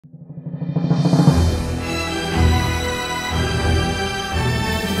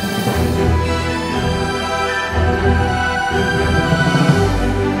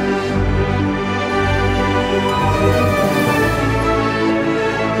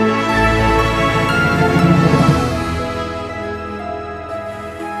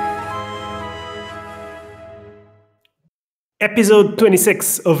Episode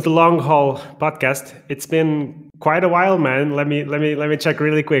 26 of the Long Haul podcast. It's been quite a while, man. Let me check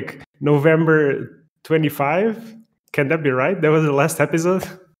really quick. November 25? Can that be right? That was the last episode?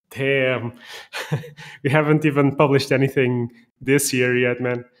 Damn. We haven't even published anything this year yet,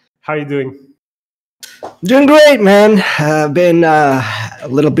 man. How you doing? Doing great, man. I've been a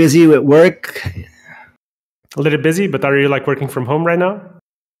little busy with work. A little busy, but are you like working from home right now?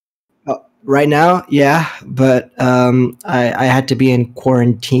 Right now, yeah, but I had to be in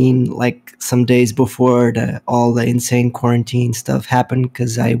quarantine like some days before all the insane quarantine stuff happened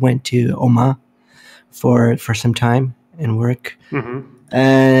because I went to Oman for some time and work,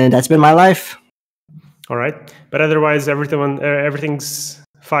 and that's been my life. All right, but otherwise, everything's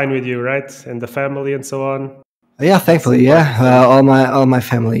fine with you, right? And the family and so on. Yeah, thankfully, yeah. All my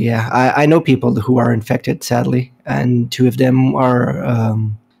family, yeah. I know people who are infected, sadly, and two of them are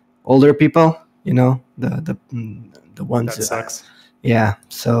older people. You know, the ones that sucks. Yeah,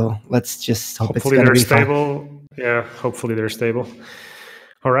 so let's just hope hopefully it's they're be stable. Fine. Yeah, hopefully they're stable.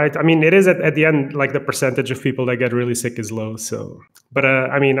 All right. I mean, it is at the end, like the percentage of people that get really sick is low. So, but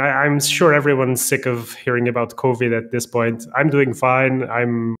I mean, I'm sure everyone's sick of hearing about COVID at this point. I'm doing fine.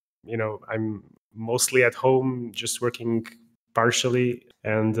 I'm mostly at home, just working partially.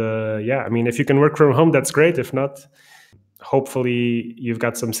 And I mean, if you can work from home, that's great. If not, hopefully you've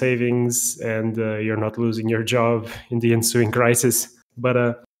got some savings and you're not losing your job in the ensuing crisis.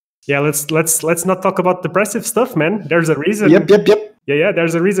 But let's not talk about depressive stuff, man. There's a reason. Yep. Yeah.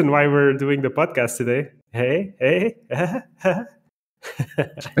 There's a reason why we're doing the podcast today. Hey.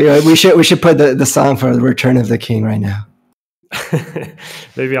 We should put the song for the Return of the King right now.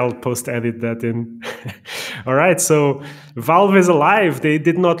 Maybe I'll post-edit that in. All right, so Valve is alive. They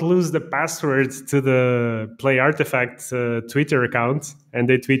did not lose the password to the Play Artifact Twitter account, and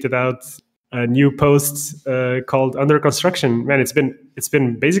they tweeted out a new post called "Under Construction." Man, it's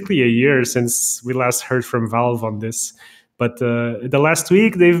been basically a year since we last heard from Valve on this. But the last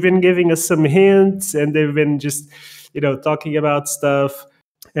week they've been giving us some hints, and they've been just talking about stuff.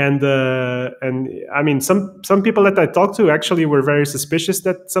 And I mean, some people that I talked to actually were very suspicious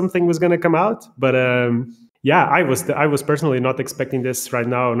that something was going to come out. But I was personally not expecting this right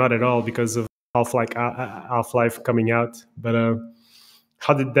now, not at all, because of Half-Life coming out. But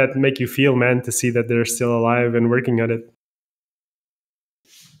how did that make you feel, man, to see that they're still alive and working on it?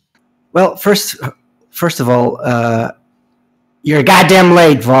 Well, first of all, you're goddamn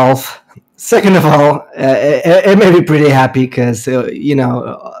late, Valve. Second of all, it made me pretty happy because,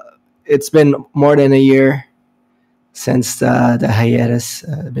 it's been more than a year since the hiatus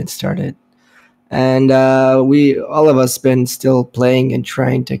been started. And all of us been still playing and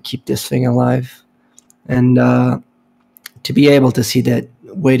trying to keep this thing alive. And to be able to see that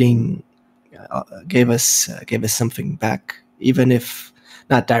waiting gave us something back, even if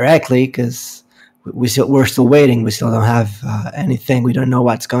not directly, because we're still waiting. We still don't have anything. We don't know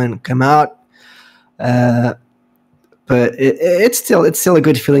what's going to come out. But it's still a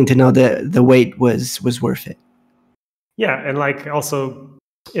good feeling to know that the wait was worth it. Yeah, and like also,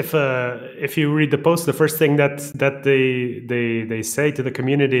 if you read the post, the first thing that they say to the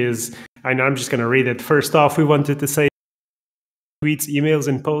community is, I'm just going to read it. First off, we wanted to say tweets, emails,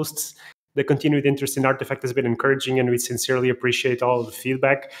 and posts. The continued interest in Artifact has been encouraging, and we sincerely appreciate all of the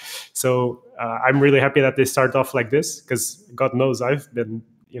feedback. So I'm really happy that they start off like this, because God knows I've been,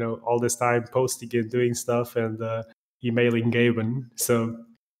 all this time posting and doing stuff and emailing Gaben. So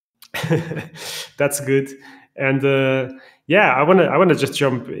that's good. And I want to just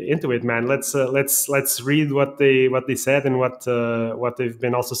jump into it, man. Let's read what they said and what they've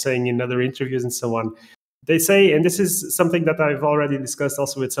been also saying in other interviews and so on. They say, and this is something that I've already discussed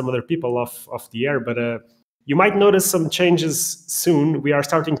also with some other people off the air, but you might notice some changes soon. We are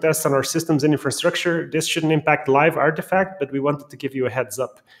starting tests on our systems and infrastructure. This shouldn't impact live Artifact, but we wanted to give you a heads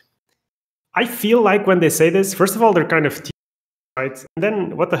up. I feel like when they say this, first of all, they're kind of right? And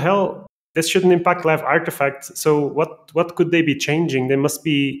then what the hell? This shouldn't impact live Artifact. So what could they be changing? They must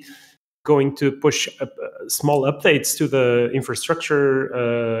be going to push small updates to the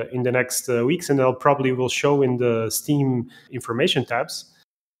infrastructure in the next weeks, and they'll probably will show in the Steam information tabs.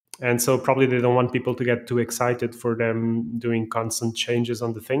 And so probably they don't want people to get too excited for them doing constant changes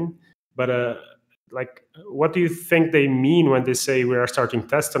on the thing. But what do you think they mean when they say we are starting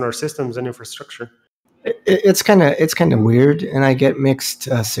tests on our systems and infrastructure? It's kind of weird, and I get mixed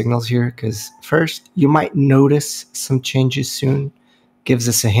signals here, because first, you might notice some changes soon. Gives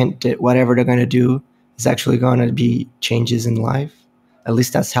us a hint that whatever they're going to do is actually going to be changes in live. At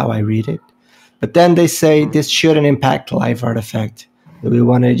least that's how I read it. But then they say this shouldn't impact live Artifact. We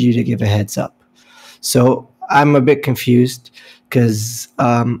wanted you to give a heads up. So I'm a bit confused because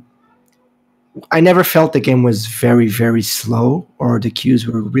I never felt the game was very, very slow or the queues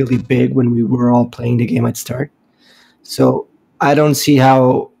were really big when we were all playing the game at start. So I don't see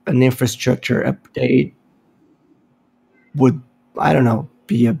how an infrastructure update would, I don't know,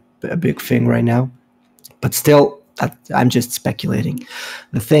 be a big thing right now. But still, I'm just speculating.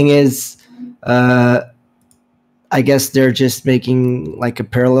 The thing is, I guess they're just making like a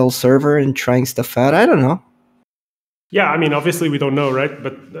parallel server and trying stuff out. I don't know. Yeah, I mean, obviously we don't know, right?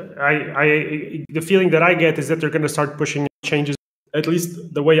 But the feeling that I get is that they're going to start pushing changes. At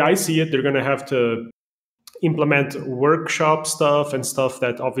least the way I see it, they're going to have to implement workshop stuff and stuff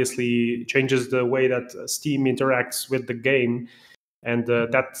that obviously changes the way that Steam interacts with the game, and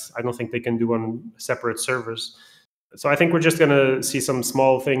that I don't think they can do on separate servers. So I think we're just going to see some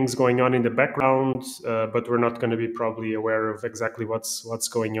small things going on in the background, but we're not going to be probably aware of exactly what's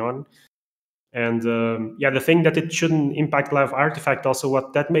going on. And the thing that it shouldn't impact Live Artifact, also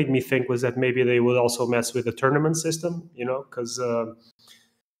what that made me think was that maybe they would also mess with the tournament system, because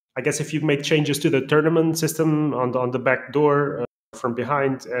I guess if you make changes to the tournament system on the back door from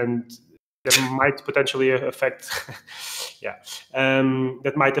behind, and that might potentially affect,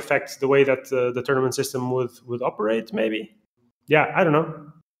 that might affect the way that the tournament system would operate. Maybe, I don't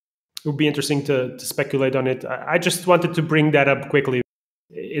know. It would be interesting to speculate on it. I just wanted to bring that up quickly.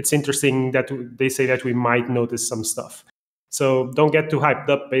 It's interesting that they say that we might notice some stuff. So don't get too hyped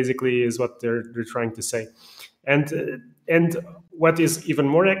up, basically, is what they're trying to say. And what is even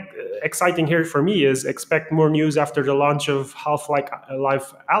more exciting here for me is expect more news after the launch of Half-Life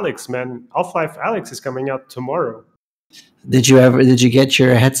Alyx, man. Half-Life Alyx is coming out tomorrow. Did you get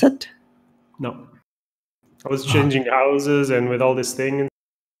your headset? No. I was changing houses and with all this thing.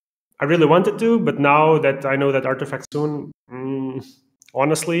 I really wanted to, but now that I know that Artifact soon,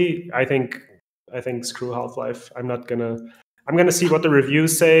 honestly, I think screw Half-Life. I'm gonna see what the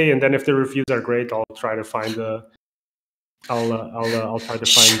reviews say, and then if the reviews are great, I'll try to find I'll try to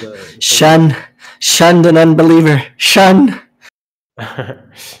find shun the non-believer, shun.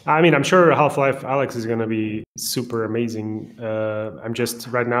 I mean, I'm sure Half-Life Alyx is gonna be super amazing. I'm just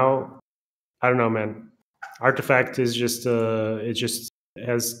right now, I don't know, man. Artifact is just it just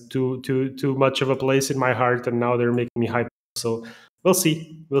has too much of a place in my heart, and now they're making me hype. So we'll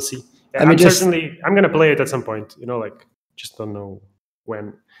see. Yeah, I'm gonna play it at some point. Like, just don't know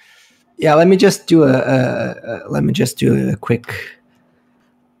when. Yeah, let me just do a quick.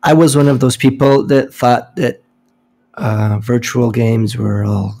 I was one of those people that thought that virtual games were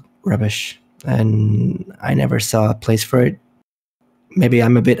all rubbish, and I never saw a place for it. Maybe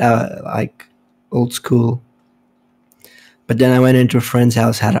I'm a bit like old school. But then I went into a friend's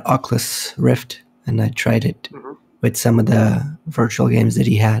house, had an Oculus Rift, and I tried it with some of the virtual games that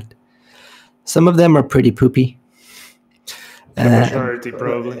he had. Some of them are pretty poopy. The majority,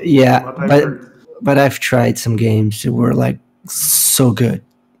 probably. Yeah, but I've tried some games that were like so good.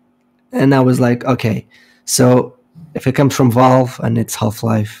 And I was like, okay, so if it comes from Valve and it's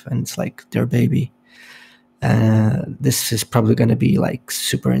Half-Life and it's like their baby, this is probably going to be like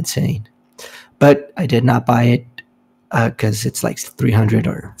super insane. But I did not buy it because it's like $300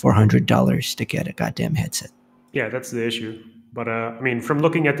 or $400 to get a goddamn headset. Yeah, that's the issue. But I mean, from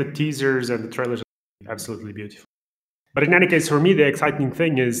looking at the teasers and the trailers, absolutely beautiful. But in any case, for me, the exciting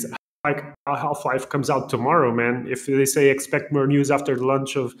thing is like Half-Life comes out tomorrow, man. If they say expect more news after the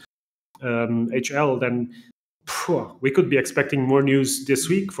launch of HL, then we could be expecting more news this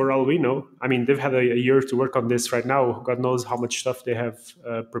week for all we know. I mean, they've had a year to work on this right now. God knows how much stuff they have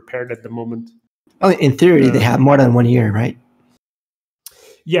prepared at the moment. Well, in theory, they have more than 1 year, right?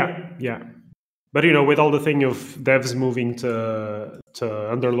 Yeah. But with all the thing of devs moving to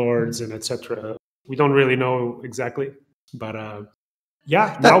Underlords and etc., we don't really know exactly. But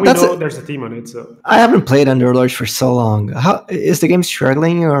now we know there's a team on it. So I haven't played Underlords for so long. How is the game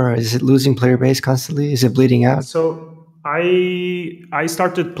struggling, or is it losing player base constantly? Is it bleeding out? So I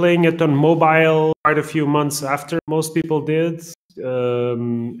started playing it on mobile quite a few months after most people did,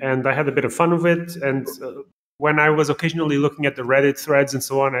 and I had a bit of fun with it. And when I was occasionally looking at the Reddit threads and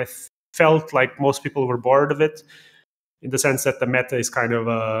so on, I felt like most people were bored of it, in the sense that the meta is kind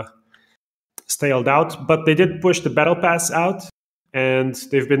of staled out. But they did push the battle pass out, and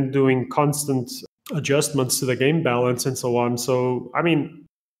they've been doing constant adjustments to the game balance and so on. So I mean,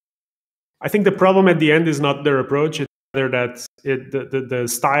 I think the problem at the end is not their approach. It's rather that the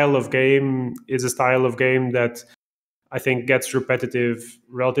style of game is a style of game that I think gets repetitive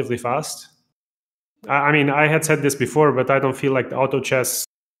relatively fast. I mean, I had said this before, but I don't feel like the auto chess,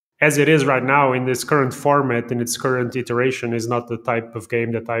 as it is right now in this current format, in its current iteration, is not the type of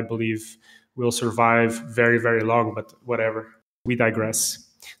game that I believe will survive very, very long. But whatever, we digress.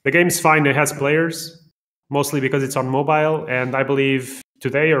 The game's fine. It has players, mostly because it's on mobile, and I believe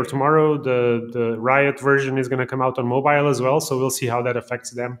today or tomorrow the Riot version is going to come out on mobile as well. So we'll see how that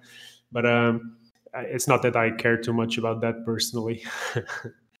affects them. But it's not that I care too much about that personally.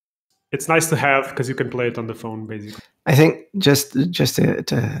 It's nice to have because you can play it on the phone, basically. I think just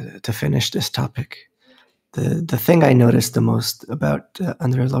to finish this topic, the thing I noticed the most about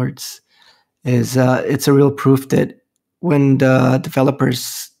Underlords is it's a real proof that when the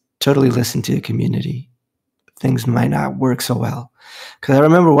developers totally listen to the community, things might not work so well. Because I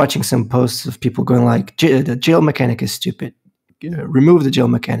remember watching some posts of people going like, the jail mechanic is stupid. Remove the jail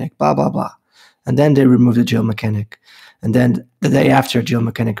mechanic, blah, blah, blah. And then they removed the jail mechanic. And then the day after jail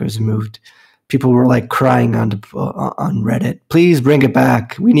mechanic was removed, people were like crying on Reddit, please bring it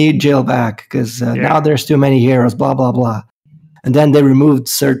back. We need jail back because now there's too many heroes, blah, blah, blah. And then they removed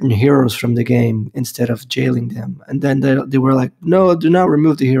certain heroes from the game instead of jailing them. And then they were like, no, do not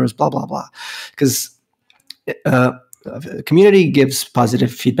remove the heroes, blah, blah, blah. Because the community gives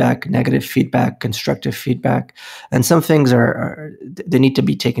positive feedback, negative feedback, constructive feedback. And some things they need to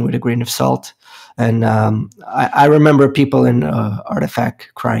be taken with a grain of salt. And I remember people in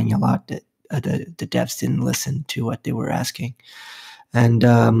Artifact crying a lot that the devs didn't listen to what they were asking. And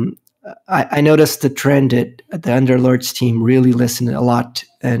I noticed the trend that the Underlords team really listened a lot,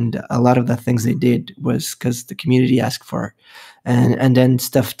 and a lot of the things they did was because the community asked for it, and then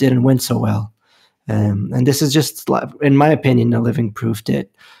stuff didn't went so well. And this is just, in my opinion, a living proof that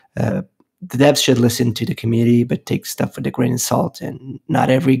the devs should listen to the community, but take stuff with a grain of salt, and not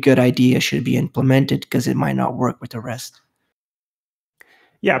every good idea should be implemented because it might not work with the rest.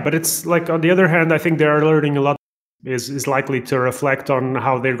 Yeah, but it's like, on the other hand, I think they are learning a lot. Is likely to reflect on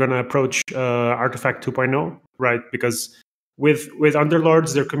how they're going to approach Artifact 2.0, right? Because with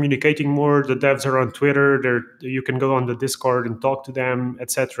Underlords, they're communicating more. The devs are on Twitter. You can go on the Discord and talk to them,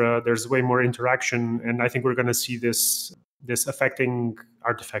 etc. There's way more interaction, and I think we're going to see this affecting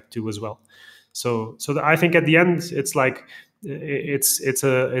Artifact 2 as well. So I think at the end, it's like it's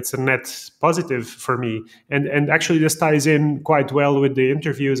a net positive for me, and actually this ties in quite well with the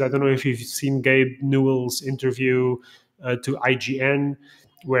interviews. I don't know if you've seen Gabe Newell's interview to IGN,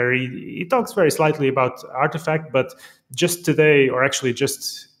 where he talks very slightly about Artifact, but just today, or actually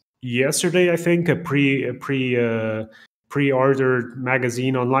just yesterday, I think a pre-ordered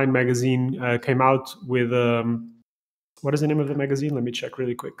magazine, online magazine, came out with what is the name of the magazine? Let me check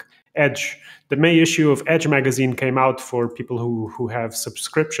really quick. Edge. The May issue of Edge magazine came out for people who have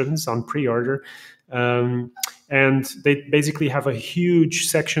subscriptions on pre-order. And they basically have a huge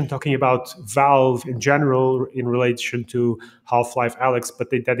section talking about Valve in general in relation to Half-Life Alyx, but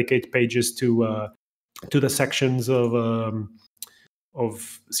they dedicate pages to the sections of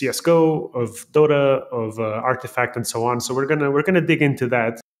CS:GO, of Dota, of Artifact, and so on. So we're gonna dig into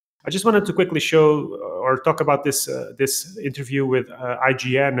that. I just wanted to quickly show or talk about this interview with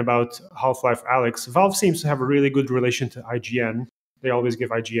IGN about Half-Life Alyx. Valve seems to have a really good relation to IGN. They always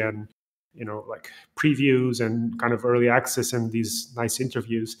give IGN, like previews and kind of early access and these nice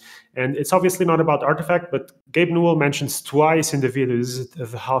interviews. And it's obviously not about Artifact, but Gabe Newell mentions twice in the video, this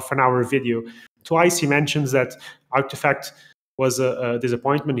is a half-an-hour video, twice he mentions that Artifact was a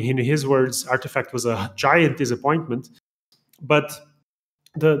disappointment. In his words, Artifact was a giant disappointment. But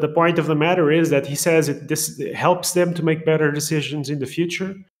the point of the matter is that he says this helps them to make better decisions in the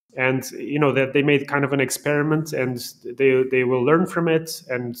future, and that they made kind of an experiment, and they will learn from it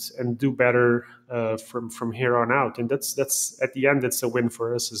and do better from here on out. And that's at the end, it's a win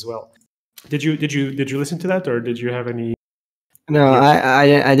for us as well. Did you listen to that, or did you have any? No,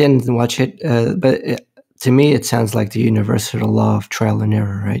 I didn't watch it, but to me it sounds like the universal law of trial and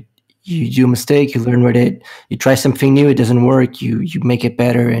error, right? You do a mistake, you learn with it. You try something new, it doesn't work. You make it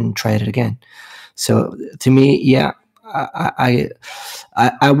better and try it again. So to me, yeah,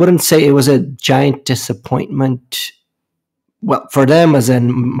 I wouldn't say it was a giant disappointment. Well, for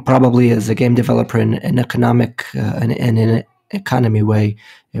them, probably as a game developer in an economic and in an economy way,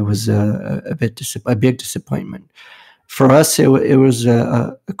 it was a big disappointment. For us, it was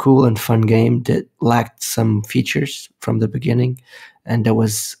a cool and fun game that lacked some features from the beginning, and that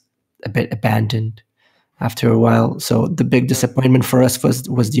was a bit abandoned after a while. So the big disappointment for us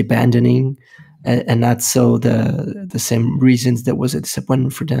was the abandoning, and not so the same reasons that was a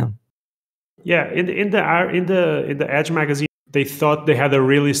disappointment for them. Yeah, in the Edge magazine, they thought they had a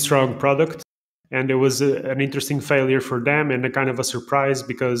really strong product, and it was an interesting failure for them and a kind of a surprise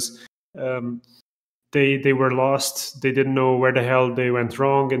because they were lost. They didn't know where the hell they went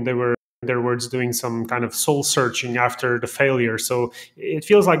wrong, and they were their words, doing some kind of soul searching after the failure. So it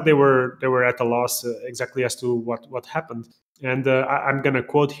feels like they were at a loss exactly as to what happened. And I'm going to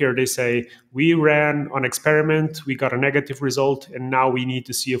quote here. They say, "We ran an experiment, we got a negative result, and now we need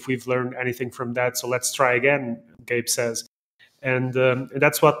to see if we've learned anything from that. So let's try again," Gabe says. And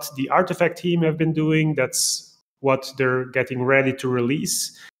that's what the Artifact team have been doing. That's what they're getting ready to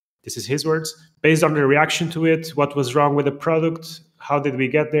release. This is his words. Based on the reaction to it, what was wrong with the product? How did we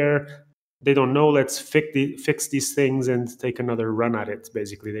get there? They don't know. Let's fix these things and take another run at it,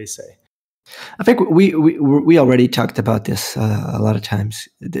 basically, they say. I think we already talked about this a lot of times.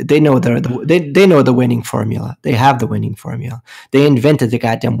 They know they know the winning formula. They have the winning formula. They invented the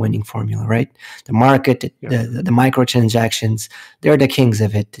goddamn winning formula, right? The market, the microtransactions. They're the kings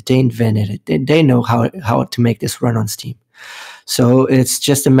of it. They invented it. They know how to make this run on Steam. So it's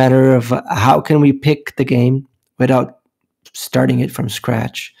just a matter of how can we pick the game without starting it from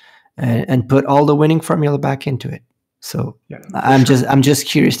scratch, and put all the winning formula back into it. So I'm just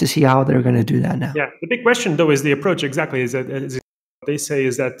curious to see how they're going to do that now. Yeah, the big question though is the approach. Exactly, is what they say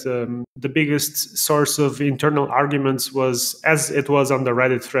is that the biggest source of internal arguments was, as it was on the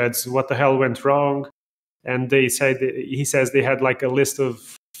Reddit threads, what the hell went wrong? And he says they had like a list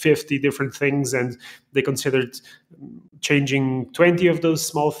of 50 different things, and they considered changing 20 of those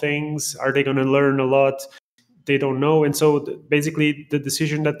small things. Are they going to learn a lot? They don't know. And so basically the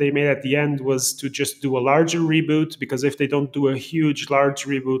decision that they made at the end was to just do a larger reboot, because if they don't do a large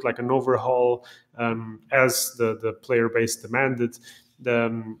reboot, like an overhaul, as the player base demanded,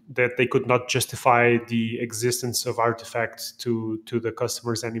 that they could not justify the existence of Artifact to the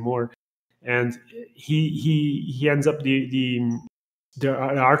customers anymore. And he ends up the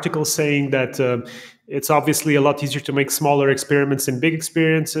article saying that it's obviously a lot easier to make smaller experiments than big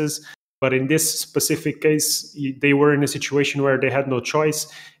experiences. But in this specific case, they were in a situation where they had no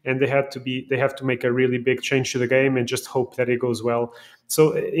choice, and they have to make a really big change to the game and just hope that it goes well.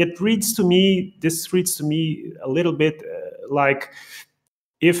 So this reads to me a little bit like,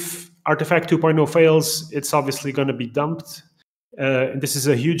 if Artifact 2.0 fails, it's obviously going to be dumped. And this is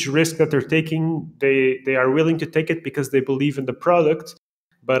a huge risk that they're taking. They are willing to take it because they believe in the product,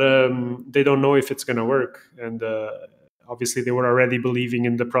 but they don't know if it's going to work. And obviously, they were already believing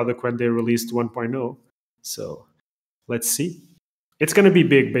in the product when they released 1.0. So let's see. It's going to be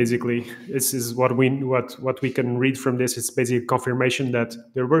big, basically. This is what we can read from this. It's basically confirmation that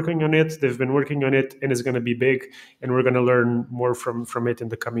they're working on it. They've been working on it, and it's going to be big. And we're going to learn more from it in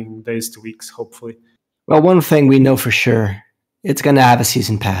the coming days to weeks, hopefully. Well, one thing we know for sure, it's going to have a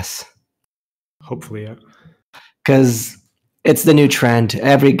season pass. Hopefully, yeah. Because it's the new trend.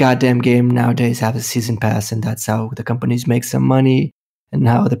 Every goddamn game nowadays have a season pass, and that's how the companies make some money and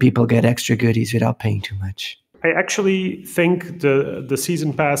how the people get extra goodies without paying too much. I actually think the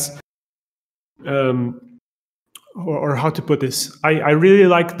season pass, or how to put this, I really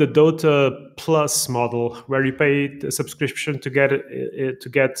like the Dota Plus model, where you pay a subscription to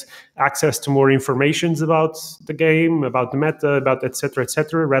get access to more informations about the game, about the meta, about et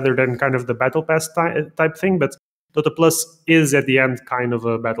cetera, rather than kind of the Battle Pass type thing. But Dota Plus is at the end kind of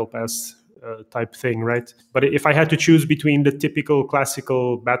a Battle Pass type thing, right? But if I had to choose between the typical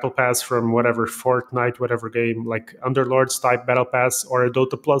classical Battle Pass from whatever Fortnite, whatever game, like Underlords type Battle Pass, or a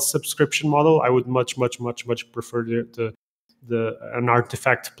Dota Plus subscription model, I would much prefer an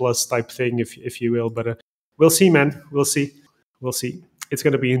Artifact Plus type thing, if you will. But we'll see, man. We'll see. It's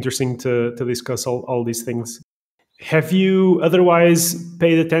going to be interesting to discuss all these things. Have you otherwise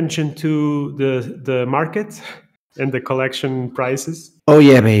paid attention to the market and the collection prices? Oh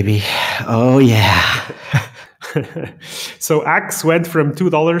yeah, baby. Oh yeah. So Axe went from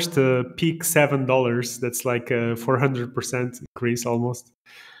 $2 to peak $7. That's like a 400% increase almost.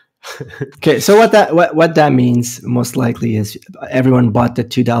 Okay, so what that means most likely is everyone bought the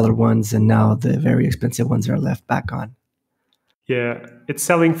 $2 ones, and now the very expensive ones are left back on. Yeah, it's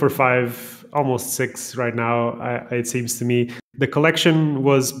selling for $5, almost $6 right now. It seems to me the collection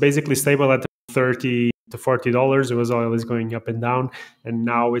was basically stable at $30 to $40. It was always going up and down, and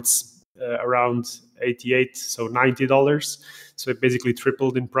now it's around $88, so $90. So it basically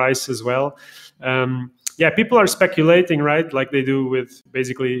tripled in price as well. Yeah, people are speculating, right? Like they do with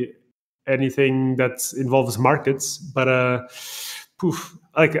basically anything that involves markets. But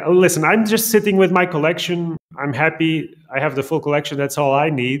listen, I'm just sitting with my collection. I'm happy. I have the full collection. That's all I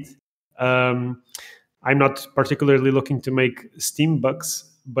need. I'm not particularly looking to make Steam bucks,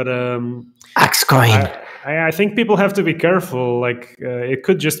 but Axecoin. I think people have to be careful. Like it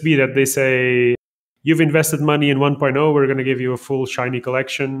could just be that they say, you've invested money in 1.0, we're going to give you a full shiny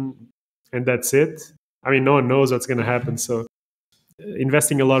collection, and that's it. I mean, no one knows what's going to happen. So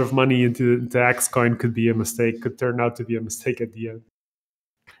investing a lot of money into Axcoin could be a mistake, could turn out to be a mistake at the end.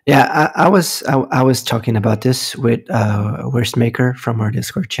 Yeah, I was talking about this with Worstmaker from our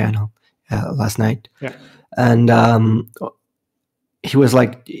Discord channel last night. Yeah. And he was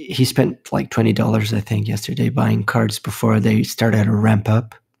like, he spent like $20, I think, yesterday buying cards before they started to ramp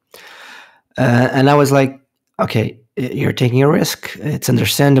up. And I was like, okay, you're taking a risk. It's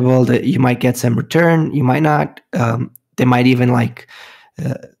understandable that you might get some return, you might not. They might even like,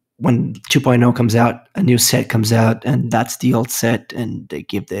 when 2.0 comes out, a new set comes out, and that's the old set, and they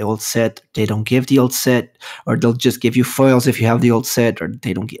give the old set. They don't give the old set, or they'll just give you foils if you have the old set, or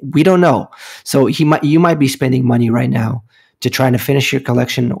they don't. We don't know. So you might be spending money right now to try to finish your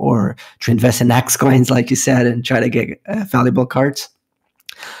collection, or to invest in Axe coins, like you said, and try to get valuable cards.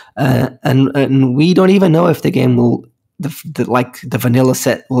 And we don't even know if the game will, the vanilla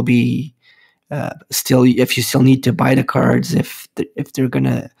set will be still, if you still need to buy the cards, if they're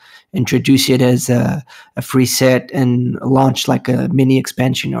gonna introduce it as a free set and launch like a mini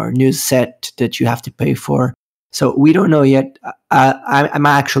expansion or a new set that you have to pay for. So we don't know yet. I'm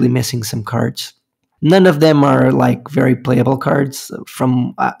actually missing some cards. None of them are like very playable cards.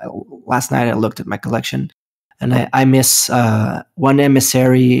 From last night, I looked at my collection, and I miss one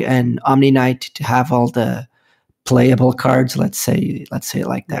Emissary and Omni Knight to have all the playable cards. Let's say it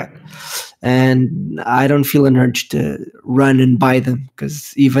like that. And I don't feel an urge to run and buy them,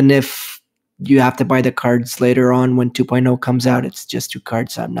 because even if you have to buy the cards later on when 2.0 comes out, it's just 2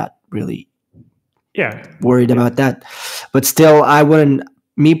 cards. So I'm not really worried about that. But still, I wouldn't.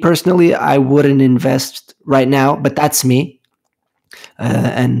 Me personally, I wouldn't invest right now. But that's me.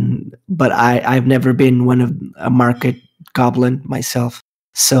 But I've never been one of a market goblin myself.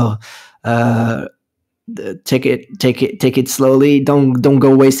 So take it slowly. Don't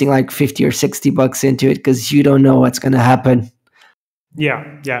go wasting like $50 or $60 into it, because you don't know what's going to happen.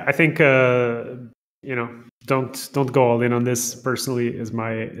 Yeah. I think don't go all in on this. Personally, is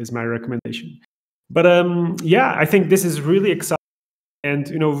my recommendation. But I think this is really exciting. And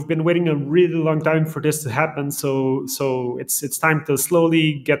we've been waiting a really long time for this to happen. So it's time to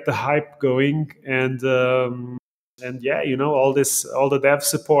slowly get the hype going, and all the dev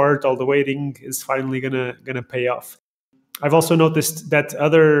support, all the waiting is finally gonna pay off. I've also noticed that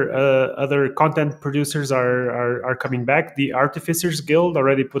other content producers are coming back. The Artificers Guild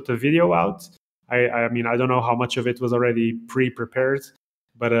already put a video out. I mean, I don't know how much of it was already pre-prepared,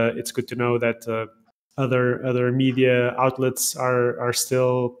 but it's good to know that other media outlets are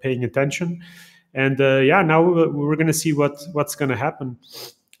still paying attention. And now we're going to see what's going to happen.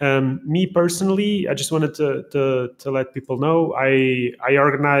 Me personally, I just wanted to let people know, I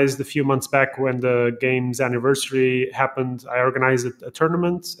organized a few months back, when the game's anniversary happened, I organized a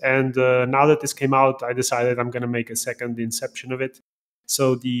tournament. And now that this came out, I decided I'm going to make a second inception of it.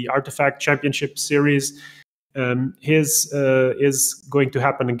 So the Artifact Championship Series is going to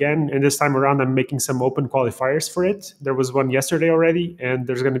happen again, and this time around I'm making some open qualifiers for it. There was one yesterday already, and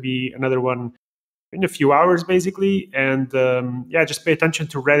there's going to be another one in a few hours, basically. And just pay attention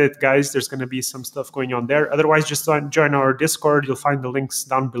to Reddit, guys. There's going to be some stuff going on there. Otherwise, just join our Discord. You'll find the links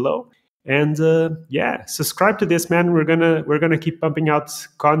down below. And subscribe to this, man. We're gonna keep pumping out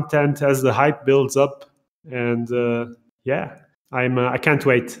content as the hype builds up. And I can't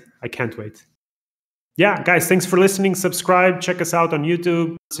wait. Yeah, guys, thanks for listening. Subscribe, check us out on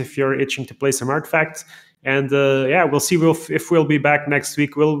YouTube if you're itching to play some Artifact. And we'll see if we'll be back next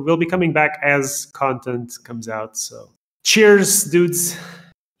week. We'll be coming back as content comes out. So cheers, dudes.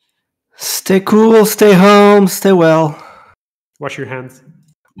 Stay cool, stay home, stay well. Wash your hands.